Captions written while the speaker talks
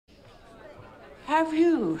Have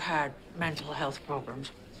you had mental health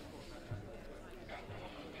problems?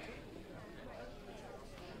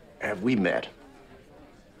 Have we met?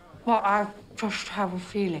 Well, I just have a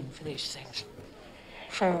feeling for these things.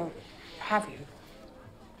 So, have you?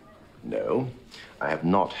 No, I have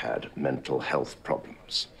not had mental health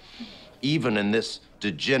problems. Even in this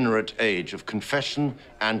degenerate age of confession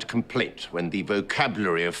and complaint, when the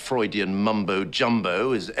vocabulary of Freudian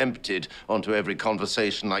mumbo-jumbo is emptied onto every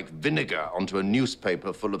conversation like vinegar onto a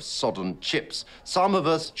newspaper full of sodden chips, some of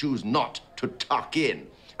us choose not to tuck in.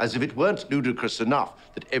 As if it weren't ludicrous enough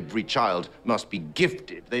that every child must be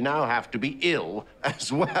gifted, they now have to be ill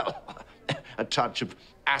as well. A touch of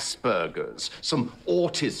Asperger's, some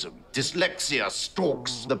autism, dyslexia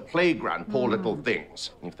stalks the playground, poor little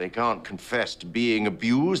things. If they can't confess to being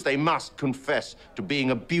abused, they must confess to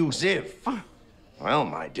being abusive. Well,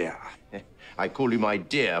 my dear, I call you my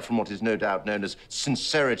dear from what is no doubt known as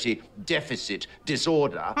sincerity deficit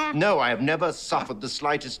disorder. No, I have never suffered the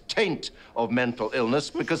slightest taint of mental illness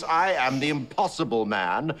because I am the impossible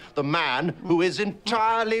man, the man who is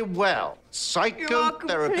entirely well.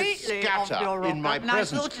 Psychotherapists scatter in my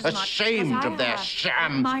presence, ashamed of their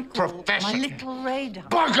sham profession. My little radar.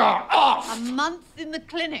 Bugger off! A month in the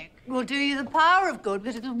clinic will do you the power of good,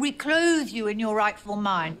 but it'll reclothe you in your rightful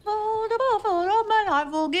mind. I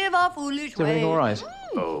will give our foolish ways. Everything all right?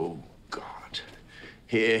 Oh, God.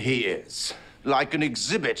 Here he is, like an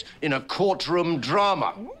exhibit in a courtroom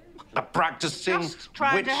drama. A practicing witch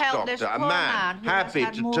doctor, a man happy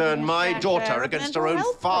to turn my daughter against her own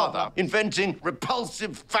father, inventing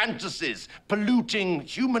repulsive fantasies, polluting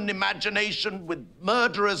human imagination with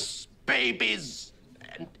murderous babies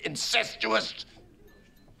and incestuous...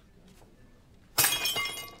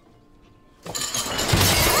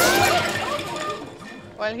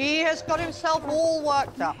 Well, he has got himself all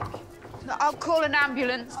worked up. I'll call an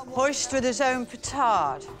ambulance. Hoist with his own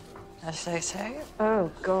petard, as they say.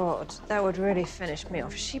 Oh, God, that would really finish me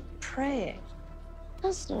off. Is she praying?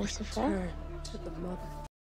 That's Lucifer. To the mother.